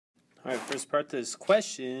All right, first part of this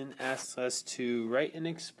question asks us to write an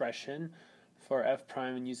expression for f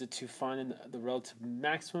prime and use it to find the relative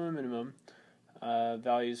maximum and minimum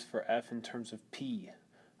values for f in terms of p.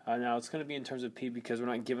 Now it's going to be in terms of p because we're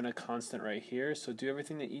not given a constant right here, so do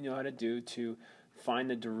everything that you know how to do to find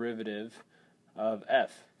the derivative of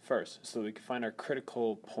f first, so we can find our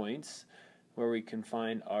critical points where we can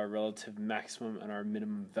find our relative maximum and our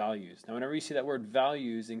minimum values. Now whenever you see that word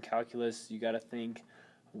values in calculus, you got to think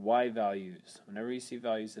y values. Whenever you see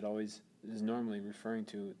values, it always is normally referring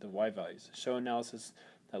to the y values. Show analysis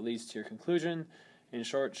that leads to your conclusion. In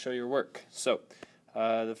short, show your work. So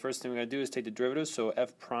the first thing we're going to do is take the derivative. So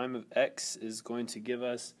f prime of x is going to give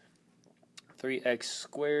us 3x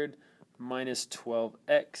squared minus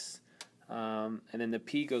 12x. And then the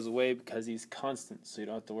p goes away because he's constant, so you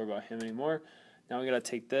don't have to worry about him anymore. Now we got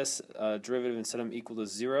to take this derivative and set them equal to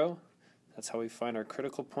 0. That's how we find our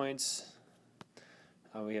critical points.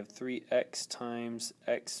 We have 3x times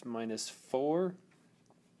x minus 4,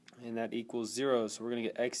 and that equals 0. So we're going to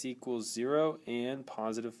get x equals 0 and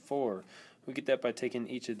positive 4. We get that by taking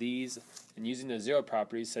each of these and using the 0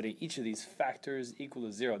 property, setting each of these factors equal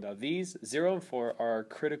to 0. Now these 0 and 4 are our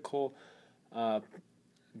critical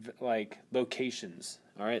locations.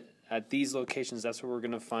 All right, at these locations, that's where we're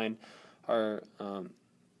going to find our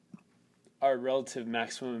relative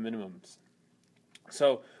maximum and minimums.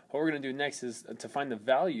 So what we're going to do next is to find the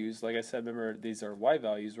values. Like I said, remember these are y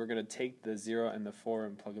values. We're going to take the 0 and the 4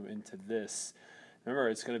 and plug them into this. Remember,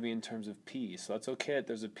 it's going to be in terms of p. So that's okay that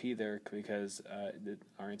there's a p there because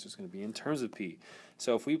our answer is going to be in terms of p.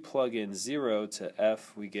 So if we plug in 0 to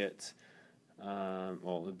f, we get,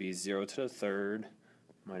 well, it would be 0 to the third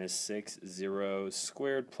minus 6, 0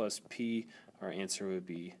 squared plus p. Our answer would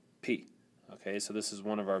be p. Okay, so this is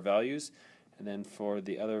one of our values. And then for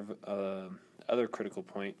the other critical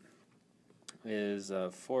point is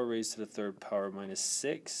 4 raised to the third power minus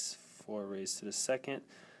 6, 4 raised to the second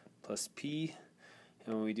plus p.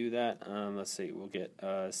 And when we do that, let's see, we'll get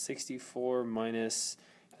 64 minus,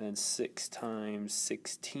 and then 6 times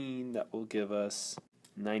 16, that will give us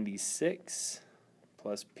 96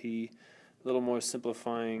 plus p. A little more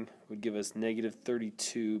simplifying would give us negative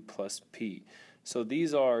 32 plus p. So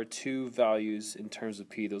these are two values in terms of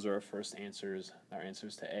p. Those are our first answers, our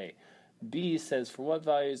answers to A. B says, for what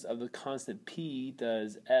values of the constant p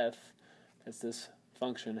does f, that's this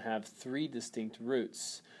function, have 3 distinct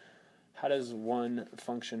roots? How does one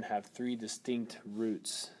function have 3 distinct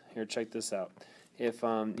roots? Here, check this out. If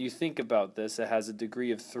you think about this, it has a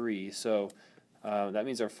degree of 3, so that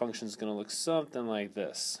means our function is going to look something like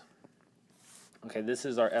this. Okay, this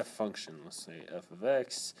is our f function. Let's say f of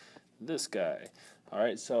x, this guy. All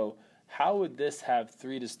right, so how would this have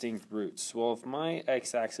 3 distinct roots? Well, if my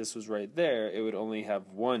x-axis was right there, it would only have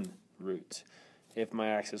 1 root. If my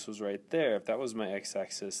axis was right there, if that was my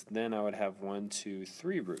x-axis, then I would have 1, 2,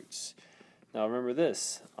 3 roots. Now remember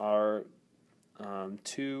this, our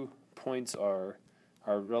 2 points are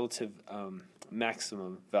our relative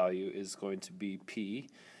maximum value is going to be p,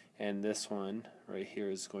 and this one right here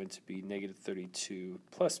is going to be negative 32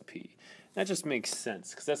 plus p. That just makes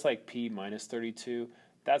sense because that's like p minus 32.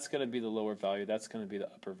 That's going to be the lower value. That's going to be the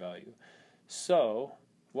upper value. So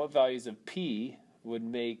what values of p would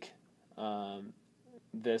make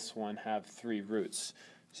this one have 3 roots?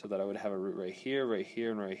 So that I would have a root right here,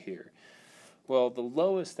 and right here. Well, the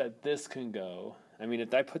lowest that this can go, I mean,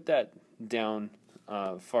 if I put that down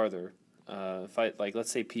farther,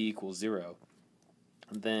 let's say p equals 0,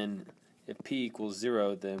 then if p equals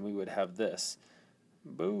 0, then we would have this.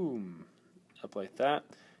 Boom. Up like that.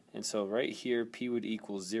 And so right here, p would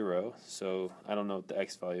equal 0. So I don't know what the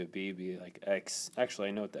x value would be. It'd be like x. Actually,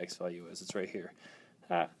 I know what the x value is. It's right here.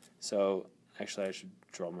 So actually, I should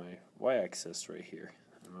draw my y-axis right here.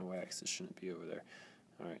 And my y-axis shouldn't be over there.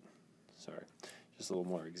 All right. Sorry. Just a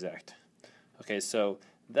little more exact. Okay, so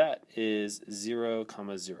that is 0,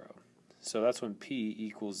 0. So that's when p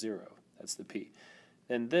equals 0. That's the p.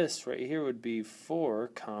 Then this right here would be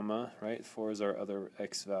 4, right? 4 is our other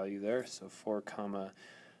x value there. So 4,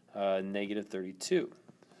 negative 32.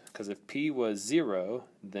 Because if p was 0,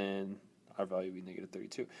 then our value would be negative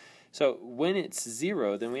 32. So when it's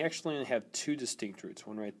 0, then we actually only have 2 distinct roots,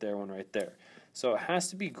 one right there, one right there. So it has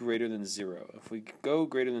to be greater than 0. If we go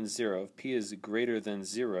greater than 0, if p is greater than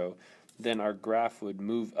 0, then our graph would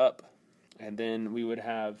move up. And then we would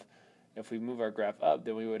have, if we move our graph up,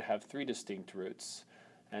 then we would have 3 distinct roots.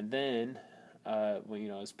 And then,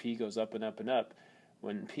 as p goes up and up and up,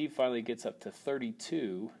 when p finally gets up to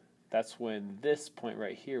 32, that's when this point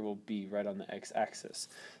right here will be right on the x-axis.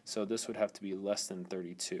 So this would have to be less than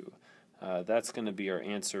 32. That's going to be our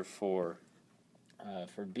answer for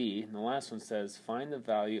for B. And the last one says, find the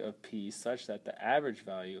value of P such that the average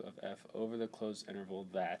value of F over the closed interval,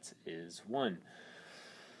 that is 1.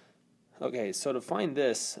 Okay, so to find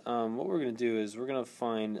this, what we're going to do is we're going to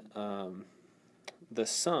find the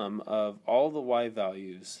sum of all the y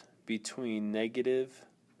values between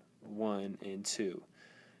 -1 and 2.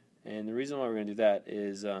 And the reason why we're going to do that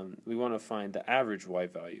is we want to find the average y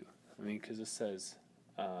value. I mean, because it says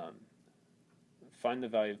find the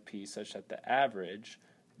value of P such that the average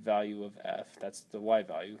value of F, that's the y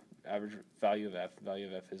value, average value of F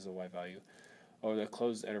is the y value, over the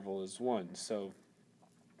closed interval is 1. So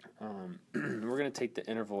we're going to take the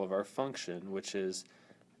interval of our function, which is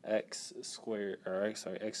x squared, or x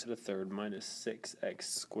to the third minus 6x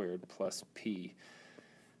squared plus p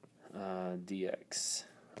dx.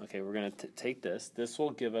 Okay, we're going to take this. This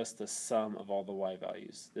will give us the sum of all the y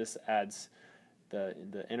values. This adds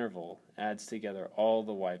the interval adds together all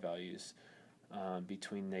the y values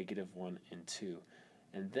between -1 and 2.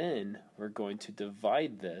 And then we're going to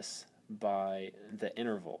divide this by the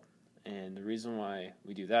interval. And the reason why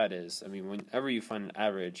we do that is, I mean, whenever you find an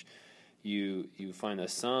average, you find a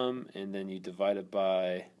sum and then you divide it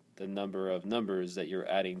by the number of numbers that you're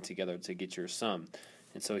adding together to get your sum.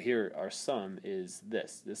 And so here our sum is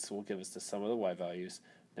this. This will give us the sum of the y values.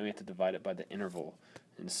 Then we have to divide it by the interval.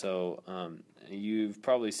 And so you've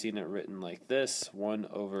probably seen it written like this: 1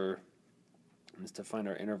 over, and to find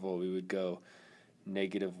our interval, we would go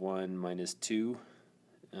 -1 minus 2.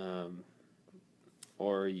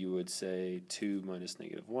 Or you would say 2 minus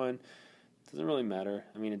 -1. Doesn't really matter.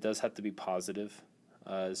 I mean, it does have to be positive.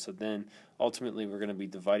 So then ultimately we're going to be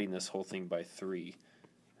dividing this whole thing by 3.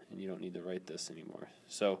 And you don't need to write this anymore.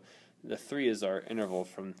 So the 3 is our interval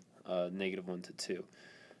from -1 to 2.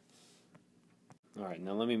 Alright,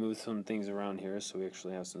 now let me move some things around here so we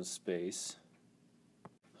actually have some space.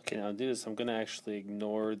 Okay, now to do this, I'm going to actually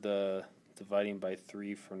ignore the dividing by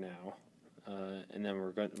 3 for now. And then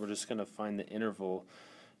we're just going to find the interval.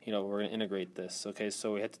 You know, we're going to integrate this. Okay,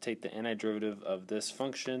 so we have to take the antiderivative of this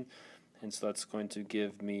function, and so that's going to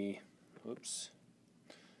give me, it's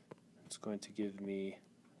going to give me,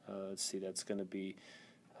 let's see, that's going to be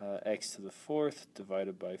x to the 4th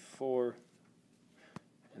divided by 4,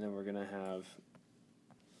 and then we're going to have,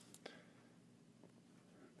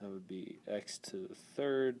 that would be x to the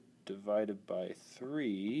 3rd divided by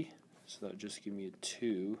 3. So that would just give me a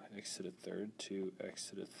 2, x to the 3rd, 2x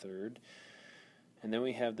to the 3rd. And then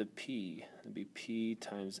we have the p. It would be p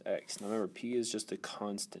times x. Now remember, p is just a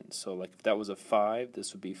constant. So like if that was a 5,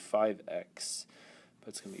 this would be 5x. But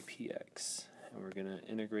it's going to be px. And we're going to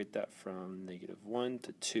integrate that from -1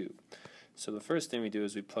 to 2. So the first thing we do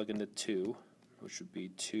is we plug in the 2, which would be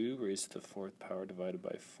 2 raised to the 4th power divided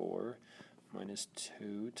by 4, minus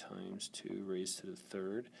 2 times 2 raised to the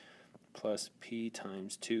 3rd, plus p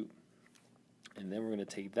times 2. And then we're going to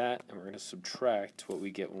take that and we're going to subtract what we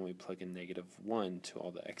get when we plug in -1 to all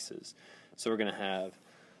the x's. So we're going to have,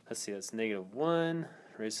 let's see, that's -1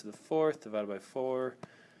 raised to the 4th divided by 4.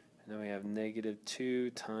 And then we have -2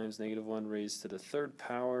 times -1 raised to the 3rd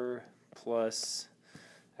power plus,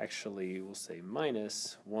 actually we'll say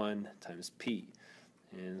minus 1 times p.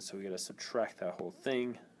 And so we got to subtract that whole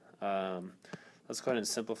thing. Let's go ahead and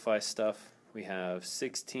simplify stuff. We have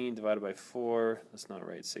 16 divided by 4. That's not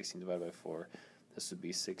right. 16 divided by 4. This would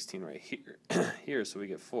be 16 right here. Here, so we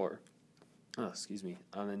get 4. Oh, excuse me.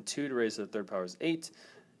 And then 2 to raise to the 3rd power is 8.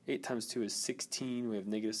 8 times 2 is 16. We have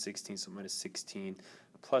 -16, so minus 16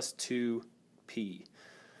 plus 2p.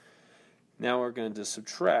 Now we're going to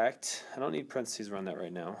subtract. I don't need parentheses around that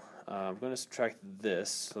right now. I'm going to subtract this.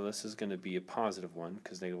 So this is going to be a positive 1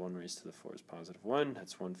 because -1 raised to the 4 is positive 1.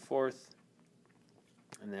 That's 1/4.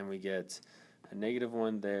 And then we get a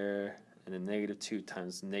 -1 there, and then -2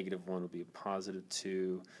 times -1 will be a positive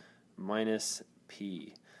 2 minus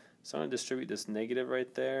p. So I'm going to distribute this negative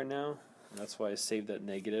right there now. And that's why I saved that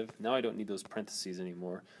negative. Now I don't need those parentheses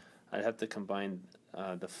anymore. I'd have to combine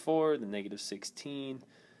the 4, the -16,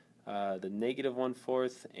 the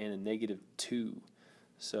 -1/4, and a -2.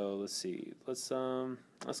 So let's see. Let's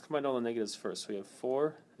combine all the negatives first. So we have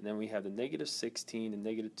 4, and then we have the -16, and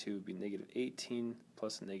 -2 would be -18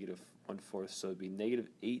 plus a -1/4. So it would be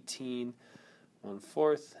 -18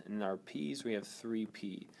 1/4, and in our p's we have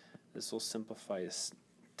 3p. This will simplify us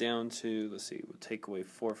down to, let's see, we'll take away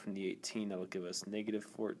 4 from the 18. That will give us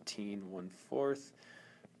 -14 1/4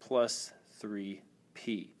 plus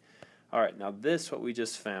 3p. Alright, now this, what we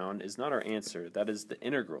just found, is not our answer. That is the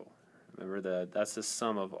integral. Remember, that's the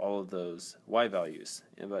sum of all of those y values,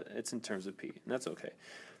 but it's in terms of p, and that's okay.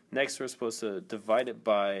 Next, we're supposed to divide it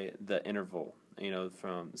by the interval.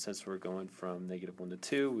 since we're going from -1 to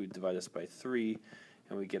 2, we divide this by 3,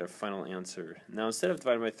 and we get our final answer. Now, instead of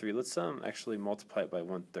dividing by 3, let's actually multiply it by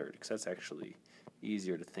 1/3, because that's actually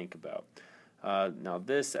easier to think about. Now,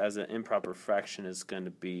 this as an improper fraction is going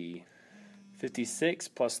to be 56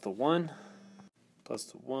 plus the 1,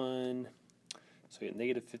 so we get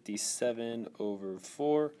 -57 over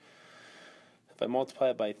 4. If I multiply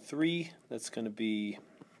it by 3, that's going to be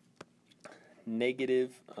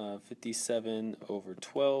 -57 over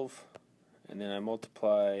 12, and then I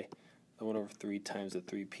multiply the 1 over 3 times the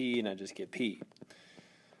 3p, and I just get p.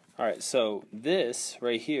 Alright, so this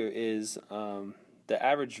right here is the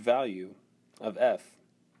average value of f,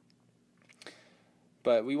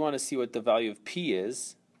 but we want to see what the value of p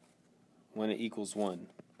is when it equals 1.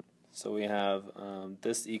 So we have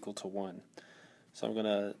this equal to 1. So I'm going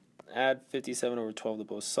to add 57 over 12 to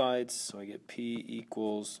both sides, so I get p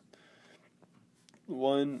equals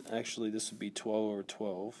 1, actually this would be 12 over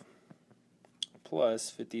 12, plus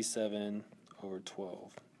 57 over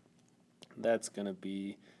 12. That's going to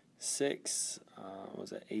be 6, what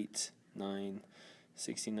was that, 8, 9,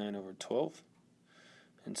 69 over 12.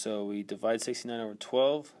 And so we divide 69 over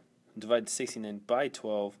 12, divide 69 by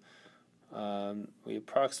 12, we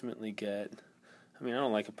approximately get, I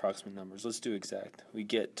don't like approximate numbers, let's do exact. We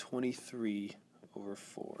get 23 over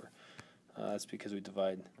 4. That's because we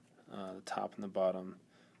divide the top and the bottom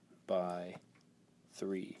by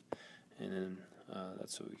 3, and then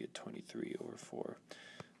that's what we get, 23 over 4.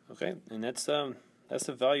 Okay, and that's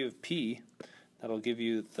the value of p. That'll give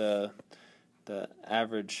you the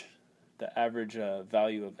average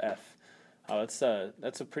value of f.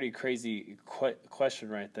 That's a pretty crazy question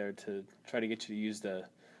right there, to try to get you to use the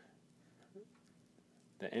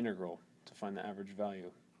integral to find the average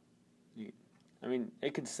value.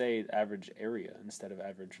 It could say average area instead of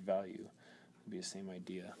average value. It'd be the same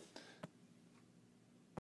idea.